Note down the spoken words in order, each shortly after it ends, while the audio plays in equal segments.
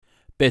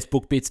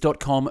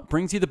BestBookBits.com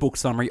brings you the book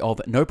summary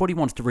of Nobody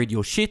Wants to Read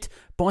Your Shit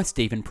by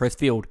Stephen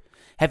Pressfield.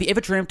 Have you ever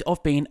dreamt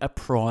of being a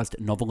prized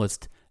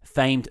novelist,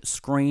 famed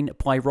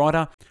screenplay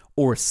writer,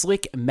 or a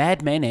slick,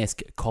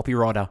 madman-esque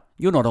copywriter?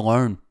 You're not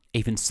alone.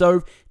 Even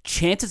so,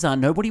 chances are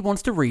nobody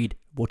wants to read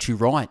what you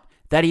write.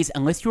 That is,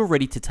 unless you're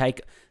ready to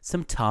take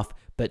some tough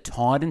but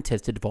tried and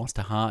tested advice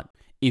to heart.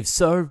 If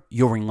so,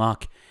 you're in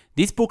luck.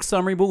 This book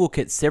summary will look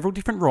at several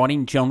different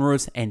writing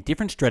genres and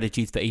different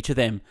strategies for each of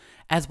them,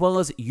 as well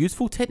as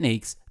useful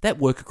techniques that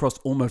work across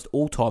almost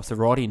all types of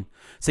writing.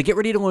 So get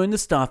ready to learn the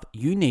stuff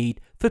you need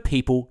for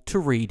people to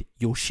read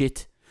your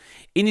shit.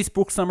 In this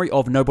book summary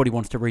of Nobody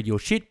Wants to Read Your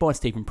Shit by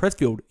Stephen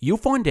Pressfield, you'll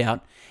find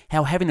out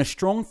how having a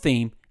strong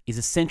theme is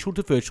essential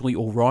to virtually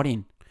all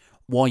writing,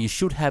 why you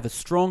should have a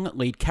strong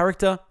lead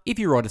character if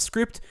you write a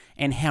script,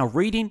 and how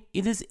reading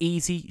is an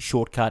easy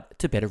shortcut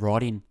to better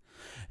writing.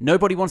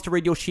 Nobody wants to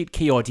read your shit.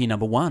 Key idea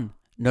number 1.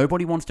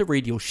 Nobody wants to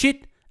read your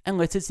shit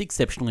unless it's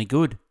exceptionally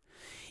good.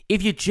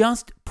 If you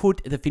just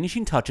put the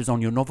finishing touches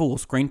on your novel or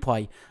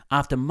screenplay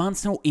after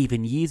months or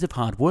even years of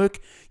hard work,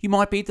 you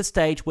might be at the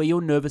stage where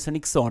you're nervous and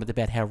excited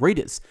about how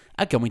readers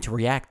are going to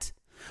react.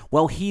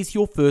 Well, here's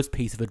your first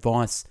piece of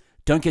advice.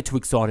 Don't get too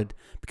excited,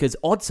 because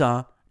odds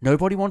are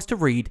nobody wants to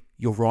read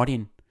your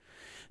writing.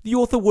 The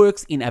author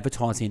works in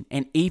advertising,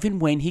 and even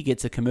when he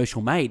gets a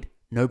commercial made,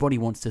 nobody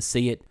wants to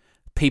see it.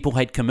 People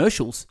hate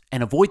commercials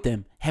and avoid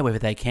them however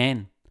they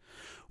can.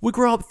 We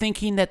grow up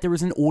thinking that there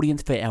is an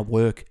audience for our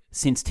work,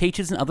 since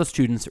teachers and other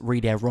students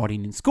read our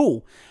writing in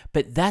school,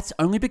 but that's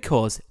only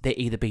because they're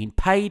either being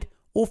paid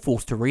or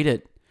forced to read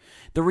it.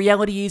 The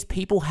reality is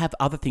people have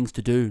other things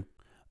to do.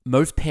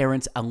 Most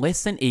parents are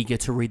less than eager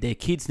to read their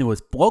kids'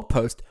 newest blog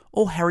post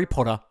or Harry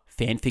Potter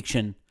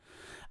fanfiction.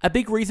 A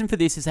big reason for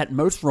this is that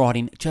most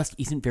writing just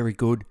isn't very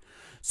good.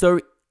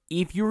 So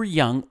if you're a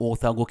young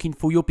author looking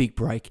for your big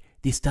break,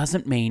 this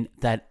doesn't mean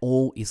that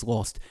all is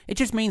lost. It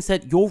just means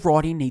that your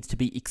writing needs to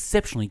be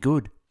exceptionally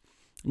good.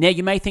 Now,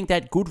 you may think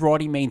that good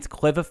writing means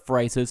clever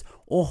phrases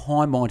or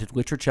high-minded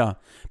literature,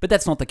 but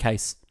that's not the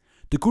case.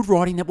 The good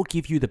writing that will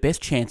give you the best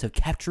chance of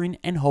capturing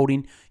and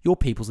holding your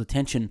people's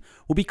attention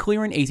will be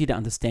clear and easy to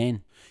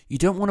understand. You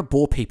don't want to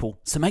bore people,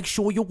 so make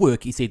sure your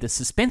work is either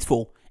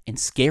suspenseful and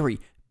scary,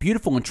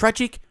 beautiful and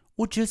tragic,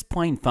 or just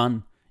plain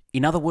fun.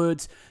 In other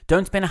words,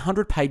 don't spend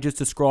 100 pages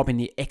describing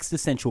the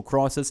existential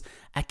crisis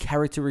a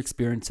character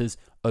experiences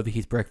over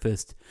his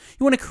breakfast.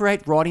 You want to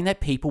create writing that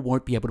people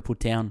won't be able to put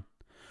down.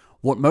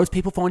 What most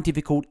people find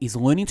difficult is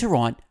learning to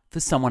write for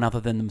someone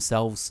other than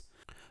themselves.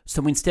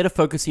 So instead of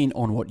focusing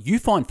on what you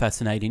find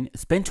fascinating,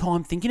 spend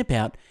time thinking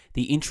about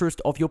the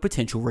interest of your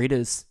potential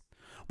readers.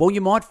 While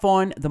you might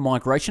find the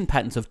migration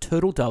patterns of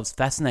turtle doves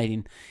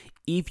fascinating,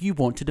 if you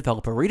want to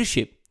develop a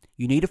readership,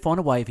 you need to find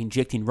a way of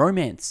injecting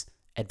romance,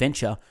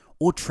 adventure,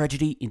 or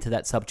tragedy into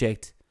that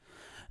subject.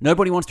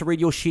 Nobody wants to read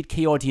your shit.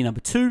 Key idea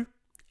number 2.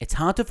 It's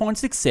hard to find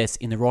success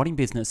in the writing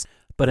business,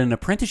 but an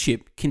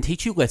apprenticeship can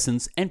teach you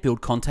lessons and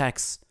build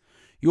contacts.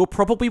 You're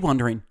probably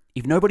wondering,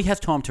 if nobody has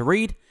time to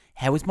read,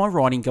 how is my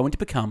writing going to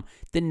become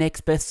the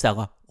next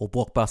bestseller or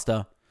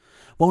blockbuster?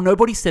 Well,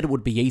 nobody said it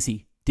would be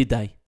easy, did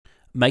they?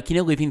 Making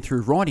a living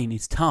through writing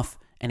is tough,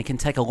 and it can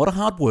take a lot of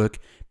hard work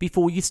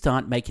before you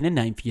start making a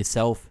name for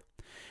yourself.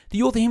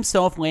 The author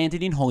himself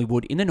landed in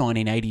Hollywood in the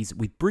 1980s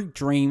with big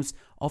dreams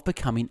of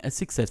becoming a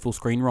successful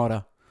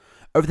screenwriter.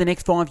 Over the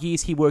next 5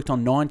 years, he worked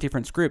on 9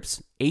 different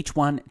scripts, each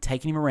one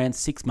taking him around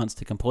 6 months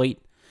to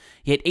complete.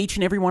 Yet each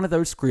and every one of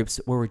those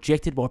scripts were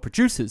rejected by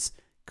producers.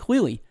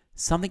 Clearly,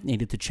 something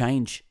needed to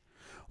change.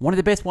 One of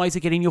the best ways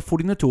of getting your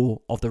foot in the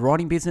door of the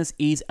writing business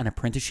is an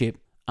apprenticeship.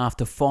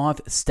 After 5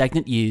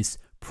 stagnant years,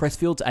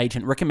 Pressfield's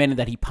agent recommended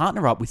that he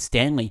partner up with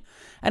Stanley,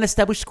 an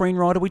established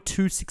screenwriter with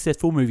 2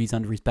 successful movies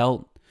under his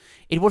belt.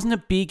 It wasn't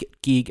a big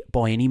gig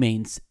by any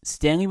means.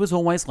 Stanley was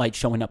always late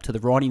showing up to the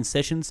writing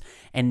sessions,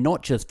 and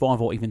not just 5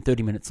 or even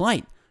 30 minutes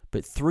late,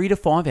 but 3 to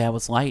 5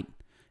 hours late.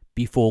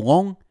 Before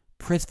long,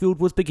 Pressfield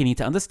was beginning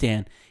to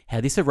understand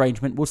how this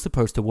arrangement was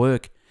supposed to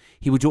work.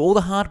 He would do all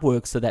the hard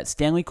work so that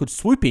Stanley could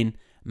swoop in,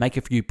 make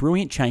a few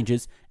brilliant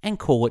changes, and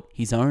call it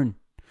his own.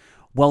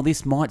 While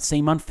this might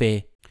seem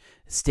unfair,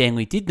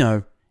 Stanley did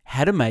know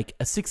how to make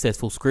a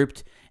successful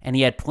script, and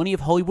he had plenty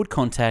of Hollywood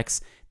contacts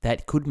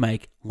that could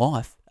make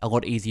life a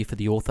lot easier for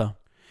the author.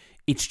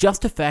 It's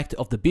just a fact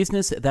of the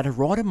business that a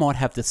writer might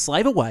have to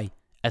slave away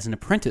as an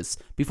apprentice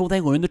before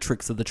they learn the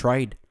tricks of the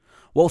trade.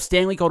 While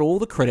Stanley got all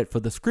the credit for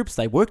the scripts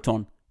they worked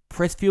on,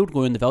 Pressfield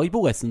learned the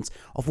valuable lessons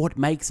of what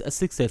makes a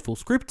successful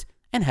script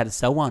and how to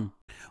sell one.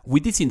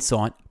 With this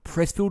insight,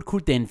 Pressfield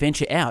could then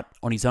venture out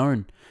on his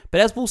own. But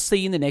as we'll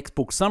see in the next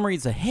book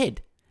summaries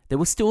ahead, there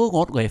was still a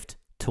lot left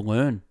to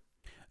learn.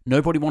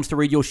 Nobody wants to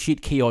read your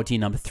shit. Key idea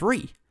number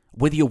 3.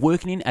 Whether you're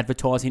working in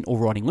advertising or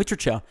writing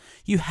literature,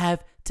 you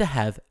have to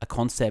have a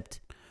concept.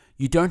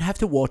 You don't have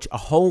to watch a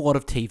whole lot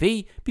of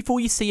TV before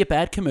you see a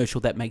bad commercial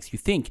that makes you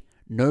think,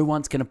 no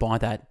one's going to buy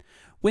that.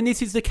 When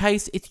this is the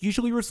case, it's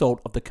usually a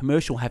result of the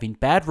commercial having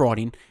bad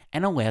writing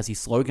and a lousy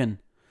slogan.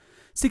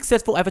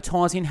 Successful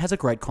advertising has a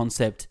great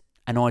concept,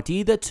 an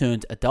idea that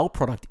turns a dull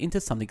product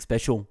into something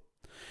special.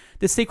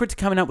 The secret to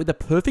coming up with a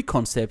perfect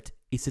concept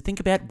is to think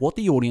about what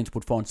the audience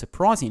would find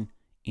surprising,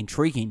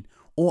 intriguing,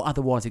 or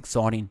otherwise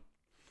exciting.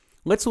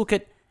 Let's look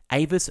at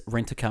Avis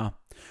Rent-A-Car,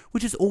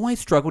 which has always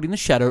struggled in the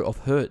shadow of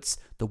Hertz,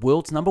 the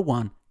world's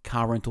 #1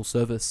 car rental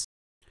service.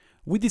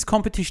 With this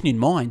competition in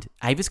mind,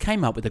 Avis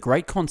came up with a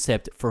great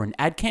concept for an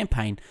ad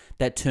campaign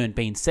that turned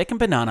being second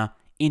banana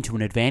into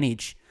an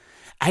advantage.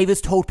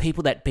 Avis told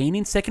people that being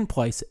in second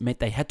place meant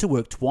they had to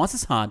work twice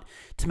as hard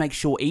to make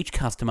sure each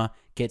customer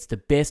gets the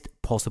best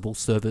possible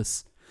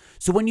service.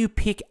 So when you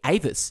pick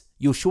Avis,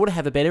 you're sure to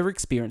have a better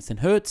experience than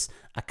Hertz,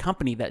 a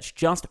company that's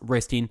just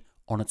resting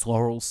on its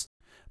laurels.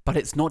 But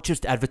it's not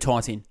just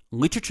advertising.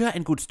 Literature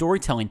and good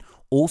storytelling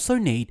also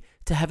need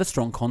to have a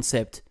strong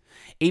concept.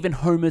 Even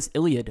Homer's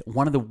Iliad,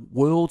 one of the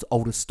world's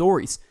oldest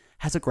stories,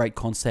 has a great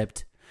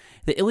concept.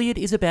 The Iliad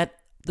is about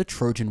the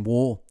Trojan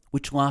War,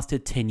 which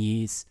lasted 10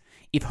 years.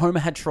 If Homer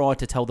had tried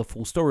to tell the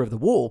full story of the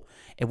war,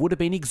 it would have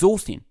been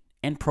exhausting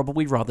and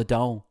probably rather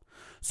dull.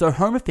 So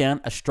Homer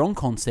found a strong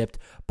concept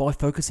by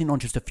focusing on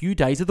just a few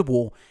days of the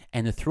war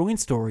and the thrilling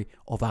story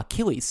of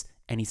Achilles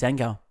and his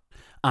anger.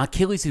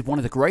 Achilles is one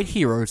of the great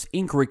heroes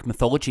in Greek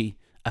mythology,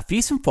 a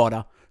fearsome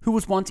fighter who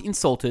was once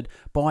insulted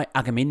by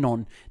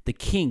Agamemnon, the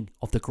king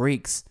of the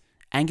Greeks.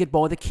 Angered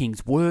by the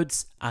king's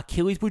words,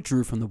 Achilles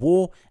withdrew from the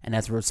war, and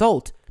as a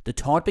result, the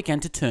tide began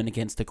to turn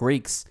against the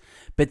Greeks.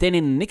 But then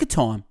in the nick of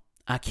time,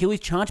 Achilles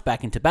charged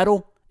back into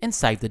battle and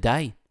saved the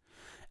day.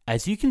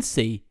 As you can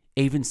see,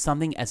 even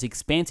something as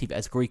expansive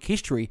as Greek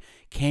history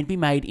can be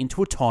made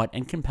into a tight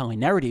and compelling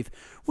narrative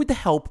with the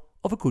help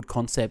of a good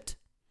concept.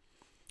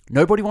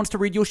 Nobody wants to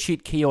read your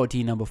shit. Key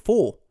idea number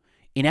 4.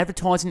 In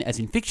advertising as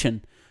in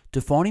fiction,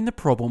 defining the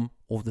problem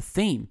or the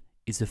theme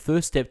is the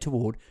first step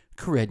toward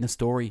creating a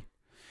story.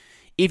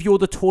 If you're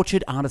the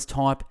tortured artist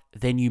type,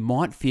 then you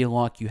might feel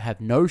like you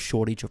have no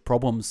shortage of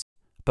problems.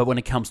 But when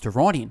it comes to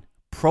writing,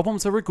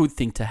 problems are a good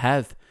thing to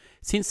have,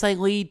 since they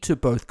lead to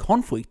both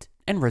conflict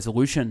and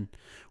resolution,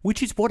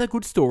 which is what a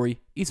good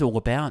story is all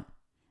about.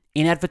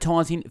 In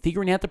advertising,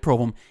 figuring out the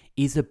problem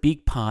is a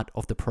big part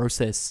of the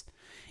process.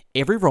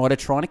 Every writer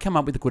trying to come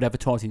up with a good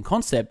advertising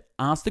concept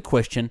asks the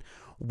question,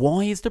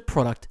 why is the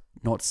product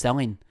not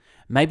selling?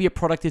 Maybe a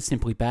product is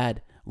simply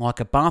bad, like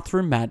a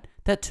bathroom mat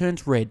that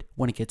turns red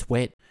when it gets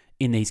wet.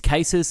 In these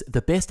cases,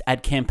 the best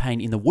ad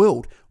campaign in the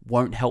world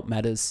won't help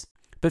matters.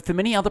 But for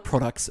many other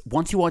products,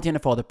 once you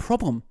identify the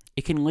problem,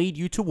 it can lead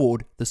you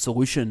toward the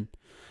solution.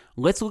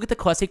 Let's look at the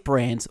classic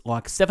brands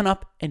like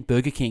 7-Up and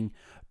Burger King,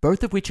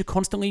 both of which are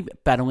constantly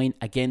battling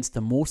against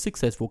the more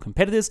successful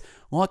competitors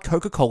like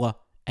Coca-Cola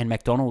and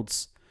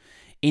McDonald's.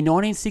 In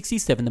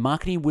 1967, the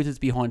marketing wizards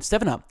behind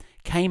 7-Up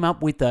came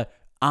up with the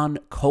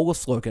Un-Cola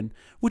slogan,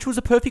 which was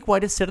a perfect way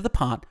to set it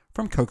apart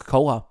from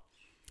Coca-Cola.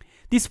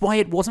 This way,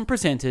 it wasn't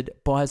presented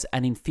as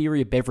an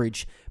inferior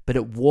beverage, but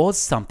it was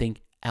something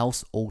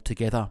else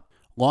altogether.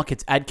 Like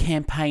its ad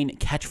campaign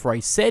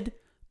catchphrase said,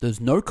 there's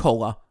no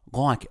cola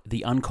like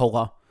the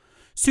Un-Cola.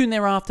 Soon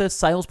thereafter,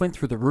 sales went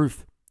through the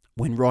roof.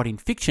 When writing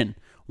fiction,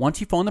 once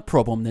you find the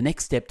problem, the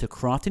next step to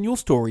crafting your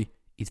story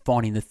is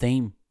finding the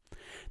theme.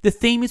 The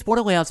theme is what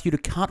allows you to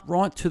cut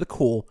right to the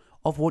core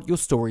of what your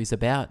story is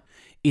about.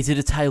 Is it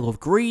a tale of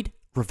greed,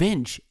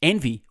 revenge,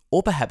 envy,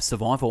 or perhaps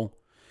survival?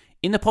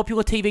 In the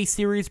popular TV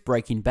series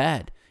Breaking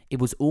Bad, it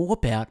was all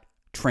about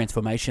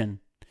transformation.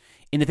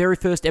 In the very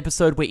first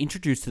episode, we're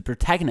introduced to the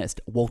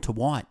protagonist, Walter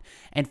White,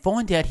 and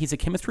find out he's a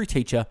chemistry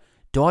teacher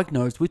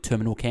diagnosed with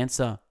terminal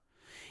cancer.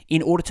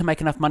 In order to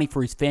make enough money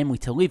for his family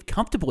to live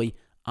comfortably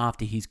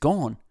after he's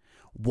gone,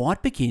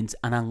 White begins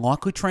an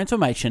unlikely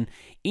transformation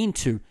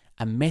into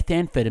a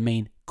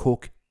methamphetamine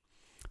cook.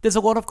 There's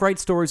a lot of great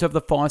stories over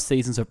the 5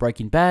 seasons of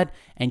Breaking Bad,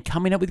 and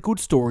coming up with good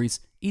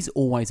stories is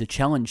always a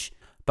challenge.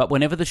 But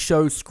whenever the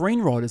show's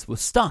screenwriters were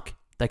stuck,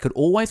 they could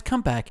always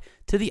come back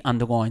to the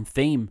underlying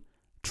theme,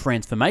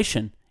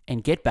 transformation,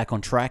 and get back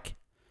on track.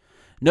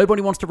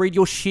 Nobody wants to read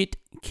your shit.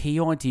 Key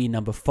idea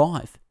number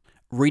 5.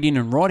 Reading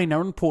and writing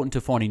are important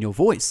to finding your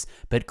voice,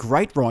 but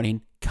great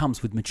writing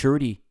comes with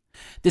maturity.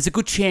 There's a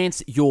good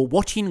chance you're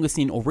watching,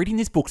 listening, or reading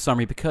this book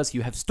summary because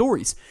you have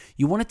stories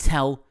you want to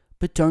tell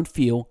but don't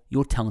feel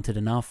you're talented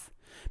enough.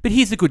 But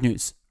here's the good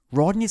news.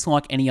 Writing is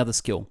like any other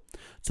skill,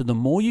 so the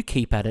more you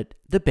keep at it,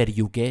 the better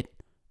you'll get.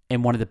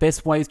 And one of the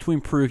best ways to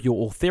improve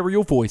your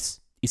authorial voice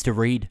is to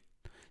read.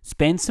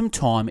 Spend some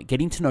time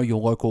getting to know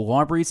your local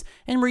libraries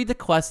and read the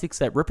classics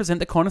that represent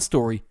the kind of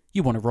story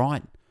you want to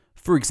write.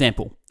 For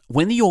example,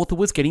 when the author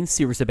was getting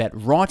serious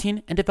about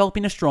writing and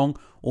developing a strong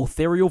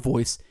authorial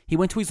voice, he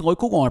went to his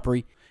local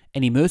library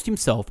and immersed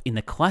himself in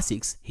the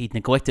classics he'd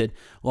neglected,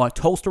 like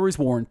Tolstoy's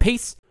War and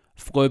Peace,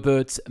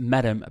 Flaubert's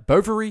Madame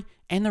Bovary,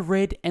 and The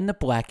Red and the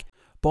Black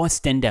by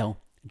Stendhal,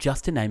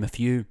 just to name a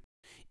few.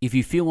 If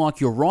you feel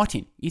like your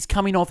writing is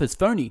coming off as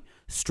phony,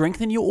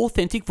 strengthen your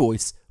authentic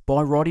voice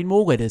by writing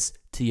more letters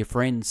to your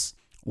friends.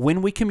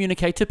 When we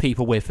communicate to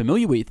people we're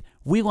familiar with,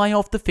 we lay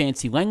off the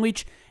fancy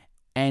language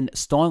and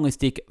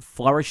stylistic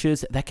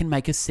flourishes that can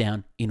make us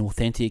sound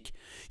inauthentic.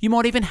 You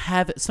might even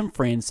have some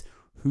friends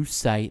who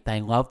say they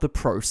love the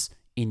prose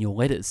in your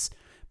letters,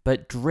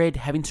 but dread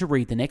having to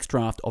read the next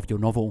draft of your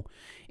novel.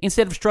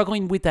 Instead of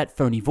struggling with that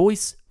phony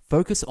voice,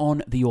 focus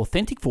on the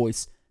authentic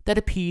voice that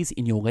appears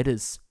in your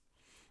letters.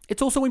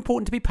 It's also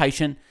important to be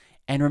patient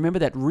and remember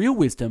that real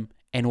wisdom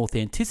and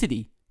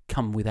authenticity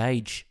come with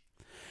age.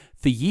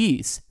 For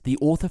years, the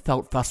author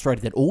felt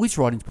frustrated that all his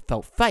writings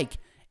felt fake,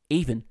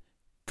 even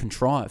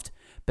contrived.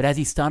 But as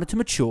he started to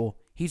mature,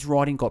 his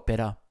writing got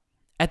better.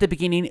 At the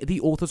beginning,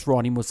 the author's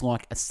writing was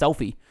like a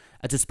selfie,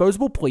 a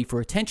disposable plea for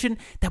attention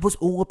that was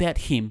all about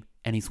him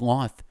and his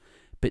life.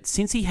 But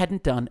since he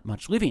hadn't done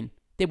much living,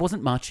 there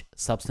wasn't much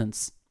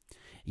substance.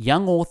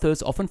 Young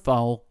authors often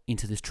fall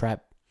into this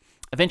trap.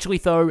 Eventually,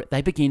 though,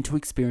 they begin to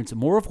experience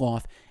more of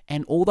life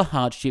and all the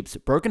hardships,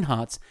 broken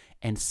hearts,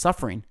 and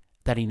suffering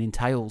that it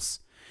entails.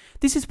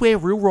 This is where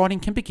real writing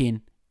can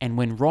begin, and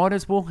when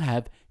writers will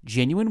have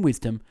genuine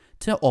wisdom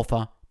to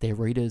offer their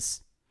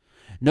readers.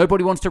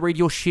 Nobody wants to read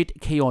your shit.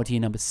 Key idea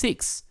number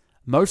 6.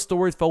 Most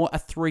stories follow a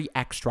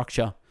 3-act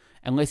structure,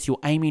 unless you're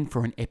aiming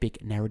for an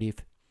epic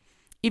narrative.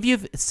 If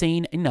you've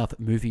seen enough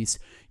movies,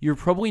 you'll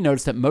probably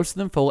notice that most of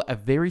them follow a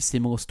very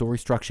similar story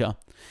structure.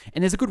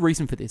 And there's a good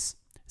reason for this,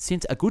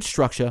 since a good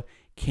structure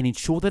can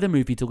ensure that a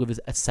movie delivers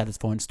a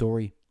satisfying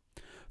story.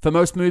 For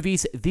most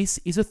movies, this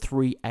is a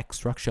 3-act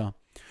structure,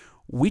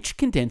 which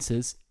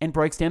condenses and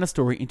breaks down a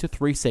story into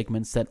 3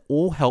 segments that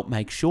all help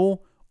make sure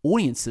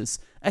audiences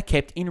are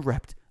kept in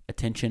rapt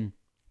attention.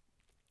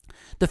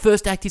 The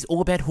first act is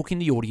all about hooking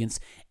the audience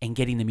and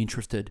getting them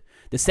interested.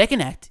 The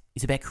second act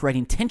is about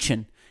creating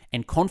tension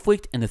and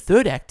conflict, and the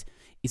third act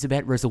is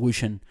about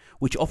resolution,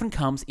 which often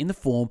comes in the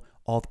form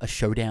of a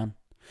showdown.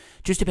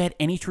 Just about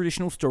any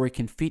traditional story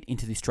can fit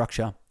into this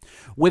structure,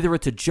 whether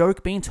it's a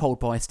joke being told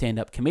by a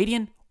stand-up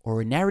comedian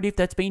or a narrative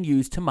that's being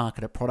used to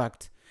market a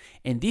product.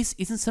 And this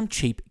isn't some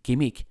cheap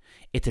gimmick.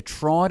 It's a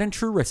tried and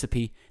true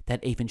recipe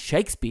that even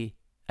Shakespeare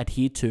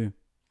adhered to.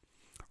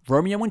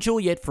 Romeo and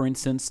Juliet, for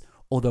instance,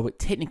 although it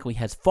technically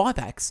has 5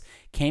 acts,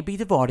 can be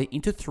divided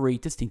into 3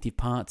 distinctive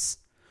parts.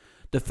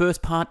 The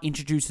first part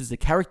introduces the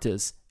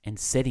characters and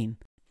setting,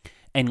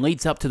 and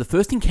leads up to the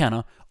first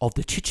encounter of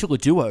the titular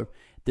duo.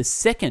 The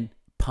second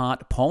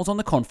part piles on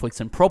the conflicts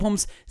and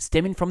problems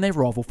stemming from their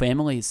rival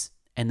families,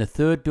 and the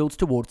third builds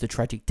towards the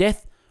tragic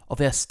death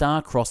of our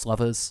star-crossed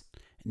lovers.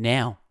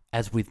 Now,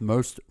 as with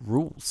most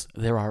rules,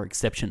 there are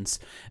exceptions,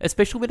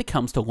 especially when it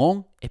comes to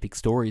long, epic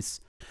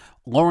stories.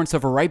 Lawrence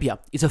of Arabia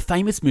is a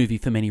famous movie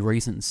for many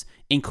reasons,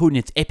 including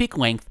its epic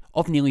length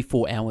of nearly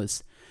 4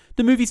 hours.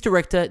 The movie's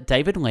director,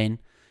 David Lean,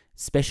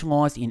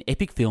 specialized in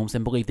epic films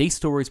and believed these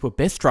stories were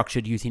best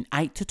structured using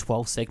 8 to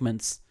 12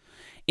 segments.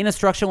 In a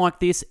structure like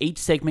this, each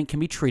segment can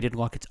be treated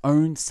like its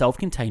own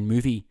self-contained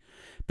movie.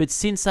 But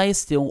since they are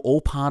still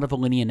all part of a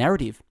linear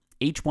narrative,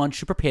 each one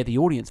should prepare the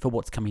audience for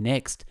what's coming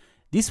next.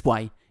 This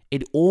way,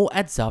 it all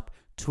adds up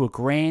to a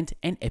grand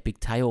and epic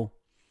tale.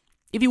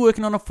 If you're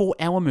working on a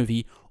 4-hour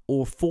movie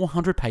or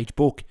 400-page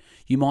book,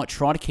 you might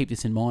try to keep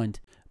this in mind.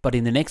 But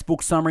in the next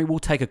book summary, we'll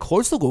take a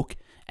closer look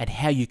at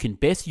how you can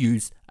best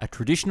use a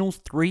traditional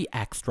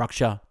 3-act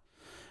structure.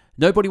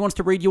 Nobody wants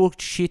to read your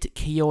shit.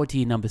 Key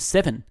idea number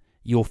 7.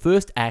 Your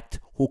first act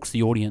hooks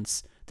the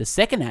audience. The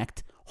second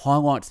act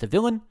highlights the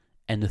villain,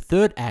 and the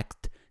third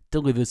act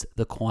delivers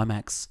the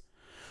climax.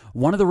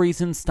 One of the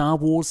reasons Star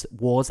Wars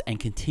was and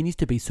continues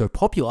to be so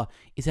popular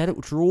is that it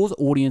draws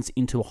audience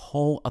into a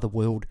whole other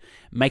world,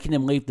 making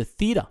them leave the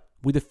theater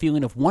with a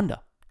feeling of wonder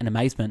and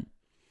amazement.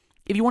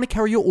 If you want to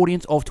carry your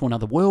audience off to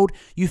another world,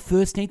 you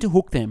first need to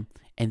hook them,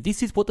 and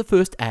this is what the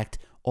first act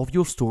of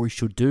your story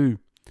should do.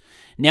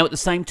 Now, at the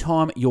same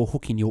time you're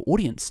hooking your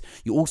audience,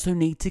 you also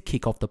need to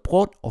kick off the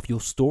plot of your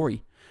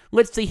story.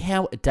 Let's see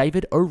how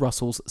David O.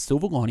 Russell's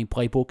Silver Lining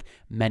Playbook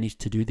managed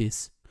to do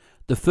this.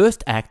 The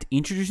first act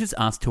introduces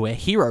us to our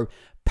hero,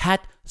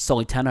 Pat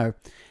Solitano,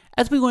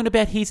 as we learn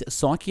about his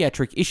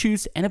psychiatric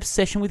issues and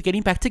obsession with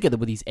getting back together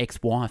with his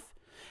ex-wife.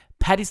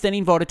 Pat is then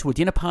invited to a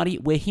dinner party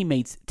where he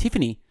meets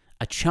Tiffany,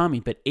 a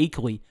charming but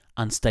equally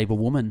unstable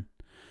woman.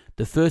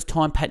 The first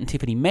time Pat and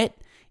Tiffany met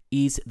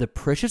is the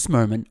precious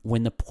moment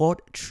when the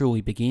plot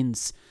truly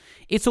begins.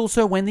 It's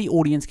also when the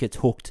audience gets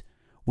hooked.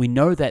 We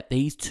know that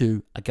these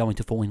two are going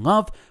to fall in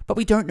love, but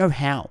we don't know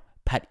how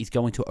Pat is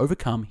going to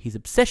overcome his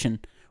obsession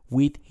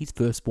with his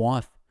first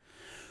wife.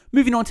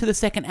 Moving on to the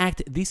second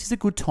act, this is a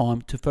good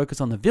time to focus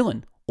on the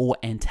villain or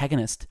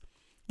antagonist.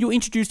 You're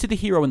introduced to the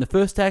hero in the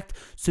first act,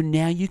 so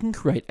now you can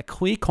create a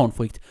clear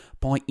conflict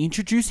by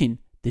introducing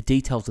the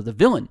details of the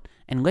villain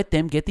and let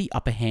them get the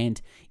upper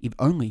hand, if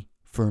only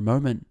for a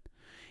moment.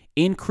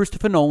 In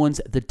Christopher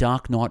Nolan's The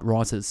Dark Knight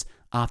Rises,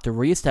 after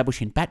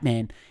re-establishing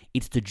Batman,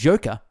 it's the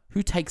Joker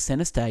who takes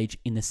center stage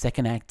in the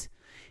second act.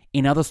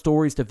 In other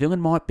stories, the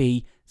villain might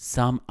be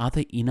some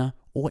other inner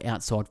or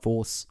outside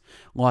force,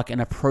 like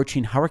an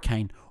approaching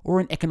hurricane or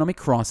an economic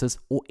crisis,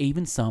 or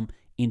even some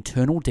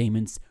internal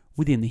demons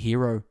within the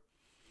hero.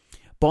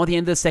 By the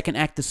end of the second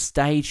act, the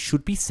stage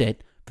should be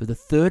set for the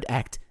third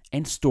act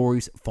and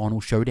story's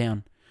final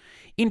showdown.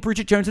 In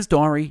Bridget Jones's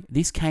Diary,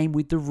 this came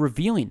with the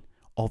revealing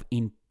of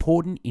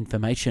important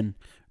information.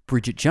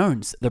 Bridget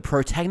Jones, the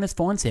protagonist,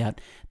 finds out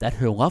that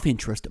her love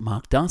interest,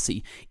 Mark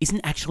Darcy,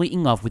 isn't actually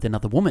in love with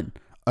another woman,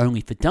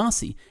 only for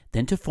Darcy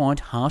then to find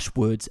harsh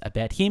words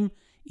about him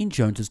in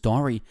Jones's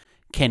diary.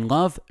 Can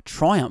love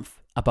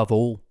triumph above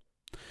all?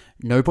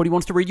 Nobody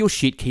wants to read your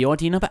shit. Key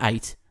idea number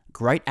 8.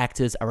 Great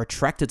actors are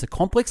attracted to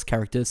complex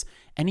characters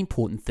and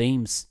important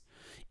themes.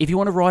 If you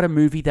want to write a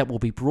movie that will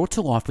be brought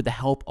to life with the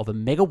help of a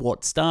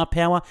megawatt star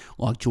power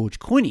like George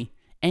Clooney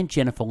and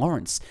Jennifer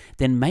Lawrence,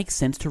 then makes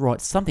sense to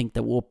write something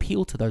that will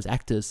appeal to those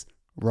actors,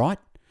 right?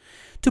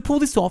 To pull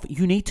this off,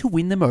 you need to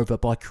win them over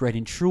by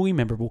creating truly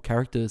memorable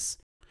characters.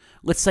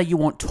 Let's say you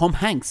want Tom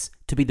Hanks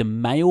to be the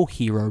male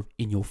hero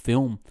in your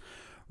film.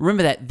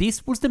 Remember that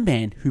this was the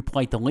man who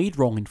played the lead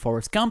role in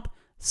Forrest Gump,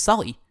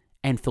 Sully,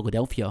 and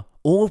Philadelphia,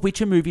 all of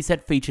which are movies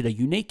that featured a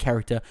unique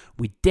character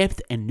with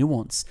depth and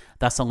nuance,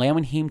 thus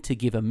allowing him to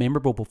give a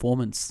memorable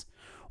performance.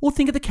 Or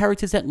think of the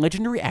characters that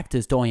legendary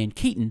actors Diane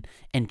Keaton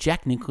and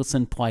Jack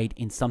Nicholson played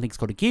in Something's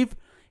Gotta Give,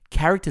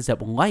 characters that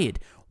were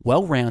layered,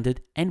 well-rounded,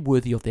 and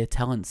worthy of their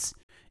talents.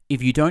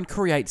 If you don't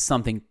create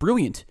something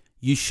brilliant,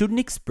 you shouldn't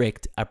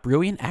expect a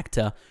brilliant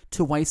actor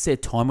to waste their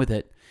time with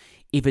it.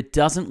 If it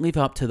doesn't live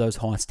up to those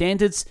high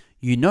standards,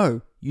 you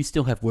know you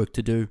still have work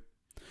to do.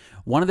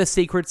 One of the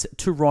secrets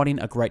to writing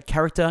a great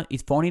character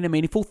is finding a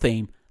meaningful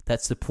theme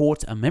that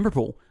supports a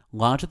memorable,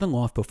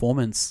 larger-than-life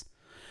performance.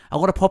 A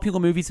lot of popular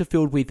movies are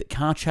filled with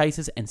car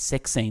chases and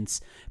sex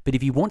scenes, but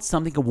if you want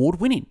something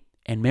award-winning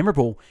and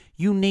memorable,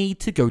 you need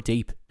to go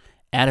deep.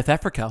 Out of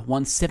Africa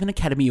won 7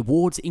 Academy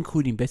Awards,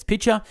 including Best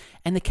Picture,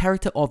 and the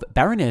character of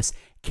Baroness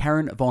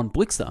Karen von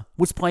Blixer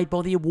was played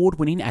by the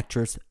award-winning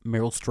actress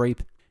Meryl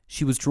Streep.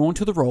 She was drawn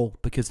to the role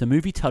because the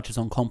movie touches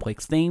on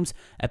complex themes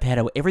about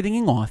how everything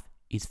in life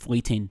is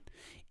fleeting,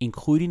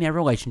 including our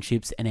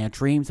relationships and our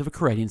dreams of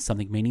creating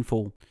something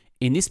meaningful.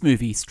 In this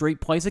movie,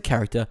 Streep plays a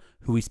character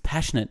who is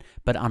passionate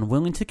but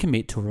unwilling to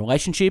commit to a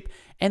relationship,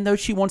 and though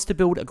she wants to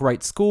build a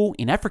great school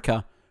in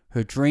Africa,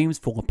 her dreams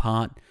fall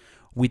apart.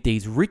 With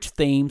these rich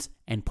themes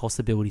and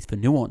possibilities for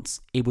nuance,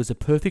 it was a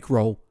perfect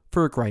role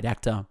for a great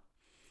actor.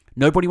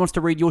 Nobody wants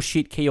to read your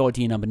shit. Key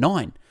idea number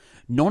 9.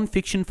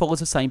 Non-fiction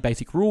follows the same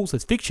basic rules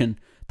as fiction.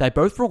 They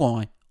both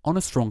rely on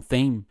a strong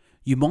theme.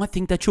 You might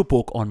think that your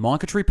book on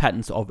migratory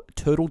patterns of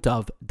turtle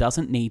dove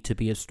doesn't need to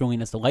be as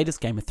strong as the latest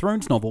Game of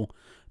Thrones novel,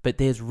 but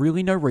there's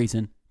really no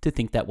reason to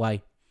think that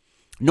way.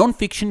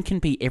 Non-fiction can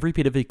be every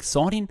bit as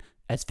exciting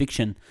as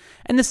fiction,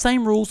 and the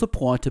same rules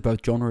apply to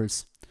both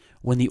genres.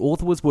 When the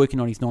author was working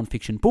on his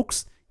non-fiction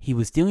books, he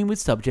was dealing with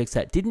subjects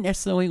that didn't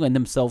necessarily lend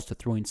themselves to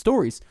thrilling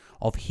stories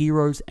of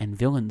heroes and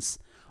villains.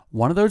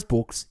 One of those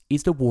books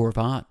is The War of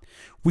Art,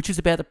 which is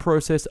about the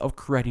process of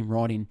creating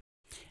writing.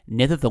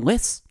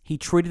 Nevertheless, he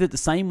treated it the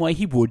same way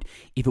he would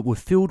if it were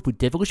filled with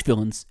devilish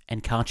villains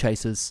and car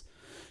chases.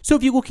 So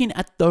if you're looking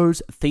at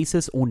those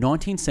thesis or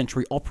 19th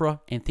century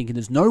opera and thinking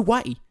there's no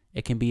way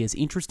it can be as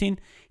interesting,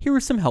 here are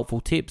some helpful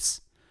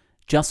tips.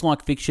 Just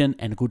like fiction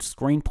and a good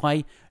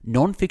screenplay,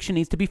 non-fiction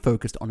needs to be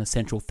focused on a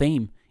central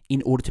theme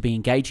in order to be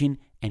engaging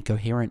and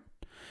coherent.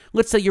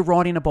 Let's say you're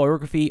writing a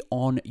biography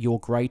on your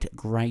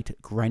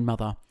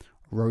great-great-grandmother,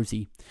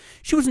 Rosie.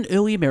 She was an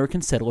early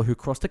American settler who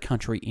crossed the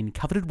country in a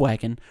coveted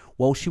wagon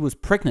while she was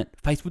pregnant,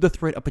 faced with the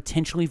threat of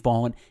potentially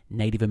violent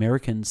Native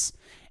Americans,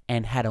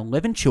 and had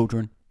 11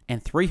 children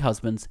and 3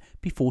 husbands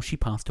before she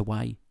passed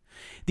away.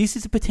 This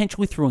is a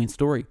potentially thrilling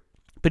story,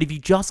 but if you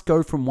just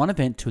go from one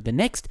event to the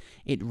next,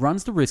 it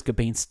runs the risk of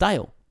being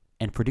stale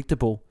and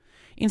predictable.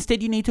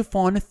 Instead, you need to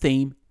find a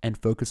theme and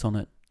focus on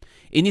it.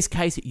 In this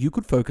case, you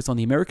could focus on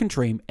the American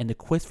dream and the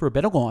quest for a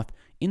better life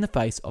in the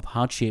face of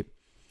hardship.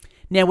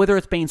 Now, whether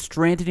it's being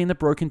stranded in the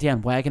broken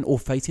down wagon or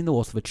facing the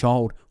loss of a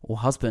child or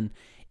husband,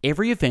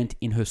 every event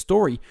in her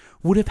story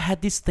would have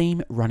had this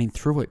theme running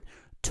through it,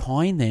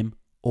 tying them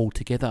all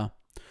together.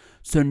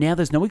 So now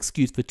there's no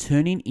excuse for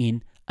turning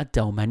in a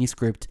dull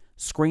manuscript,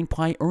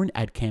 screenplay, or an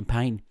ad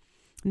campaign.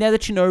 Now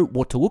that you know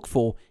what to look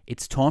for,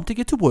 it's time to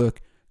get to work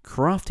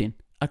crafting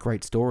a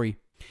great story.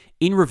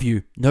 In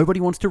review, nobody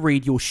wants to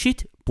read your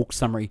shit book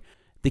summary.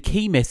 The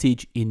key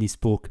message in this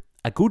book: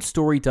 a good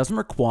story doesn't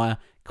require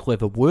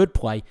clever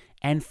wordplay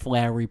and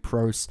flowery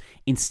prose.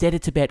 Instead,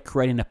 it's about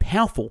creating a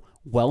powerful,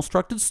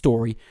 well-structured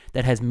story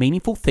that has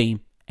meaningful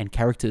theme and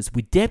characters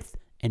with depth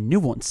and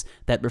nuance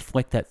that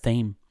reflect that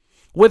theme.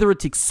 Whether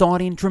it's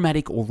exciting,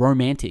 dramatic, or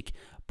romantic,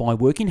 by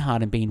working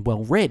hard and being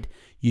well-read,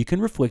 you can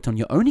reflect on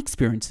your own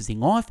experiences in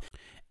life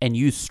and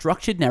use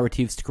structured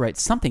narratives to create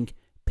something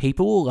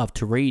people will love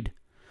to read.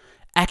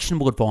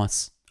 Actionable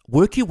advice: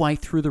 work your way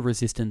through the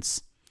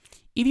resistance.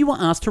 If you were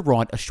asked to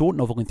write a short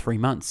novel in 3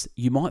 months,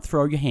 you might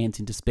throw your hands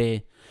in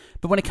despair.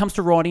 But when it comes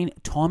to writing,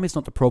 time is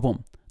not the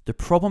problem. The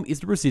problem is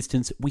the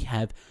resistance we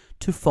have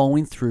to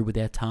following through with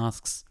our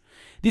tasks.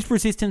 This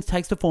resistance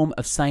takes the form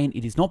of saying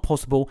it is not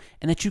possible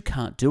and that you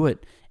can't do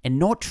it, and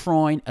not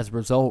trying as a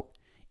result.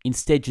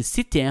 Instead, just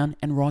sit down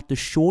and write the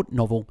short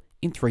novel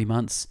in 3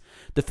 months.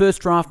 The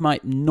first draft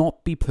might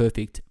not be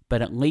perfect,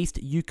 but at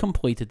least you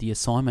completed the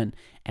assignment,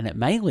 and it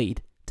may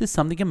lead to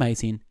something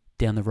amazing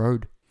down the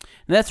road.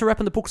 Now that's a wrap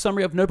on the book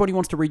summary of Nobody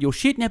Wants to Read Your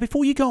Shit. Now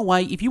before you go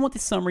away, if you want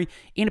this summary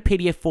in a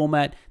PDF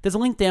format, there's a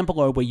link down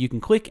below where you can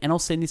click and I'll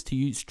send this to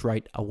you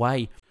straight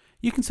away.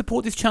 You can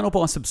support this channel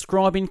by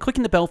subscribing,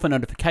 clicking the bell for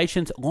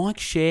notifications, like,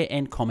 share,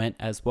 and comment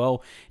as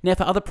well. Now,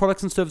 for other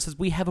products and services,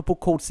 we have a book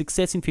called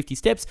Success in 50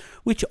 Steps,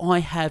 which I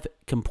have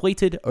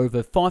completed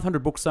over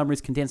 500 book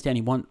summaries condensed down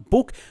in one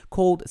book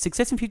called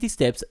Success in 50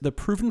 Steps, The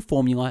Proven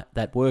Formula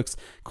That Works.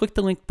 Click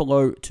the link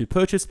below to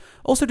purchase.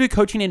 Also do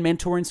coaching and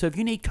mentoring, so if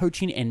you need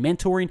coaching and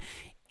mentoring,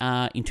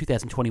 in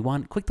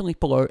 2021, click the link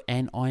below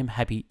and I'm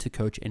happy to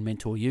coach and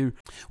mentor you.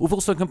 We've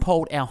also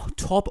compiled our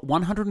top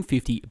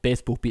 150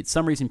 best book bit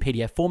summaries in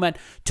PDF format,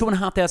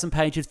 2,500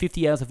 pages,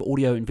 50 hours of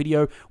audio and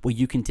video where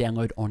you can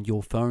download on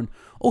your phone.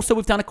 Also,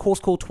 we've done a course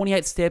called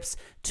 28 Steps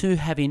to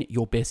Having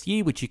Your Best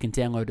Year, which you can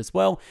download as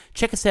well.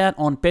 Check us out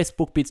on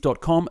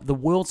bestbookbits.com, the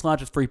world's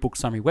largest free book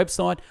summary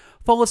website.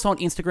 Follow us on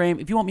Instagram.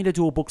 If you want me to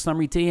do a book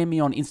summary, DM me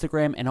on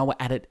Instagram and I will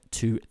add it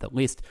to the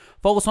list.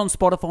 Follow us on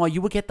Spotify.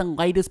 You will get the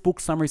latest book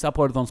summaries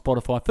uploaded on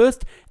Spotify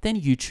first, then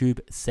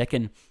YouTube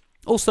second.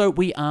 Also,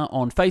 we are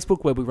on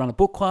Facebook where we run a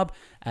book club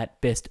at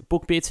Best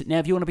Book Bits. Now,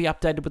 if you want to be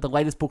updated with the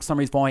latest book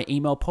summaries via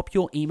email, pop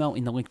your email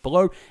in the link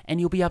below and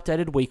you'll be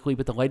updated weekly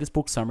with the latest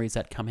book summaries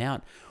that come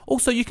out.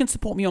 Also, you can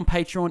support me on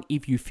Patreon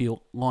if you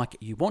feel like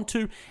you want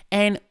to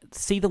and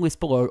see the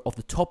list below of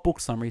the top book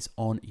summaries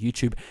on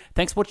YouTube.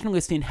 Thanks for watching and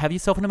listening. Have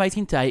yourself an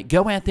amazing day.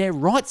 Go out there,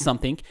 write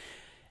something,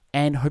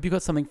 and hope you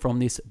got something from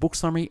this book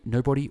summary.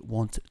 Nobody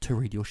wants to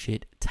read your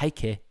shit. Take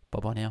care.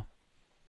 Bye-bye now.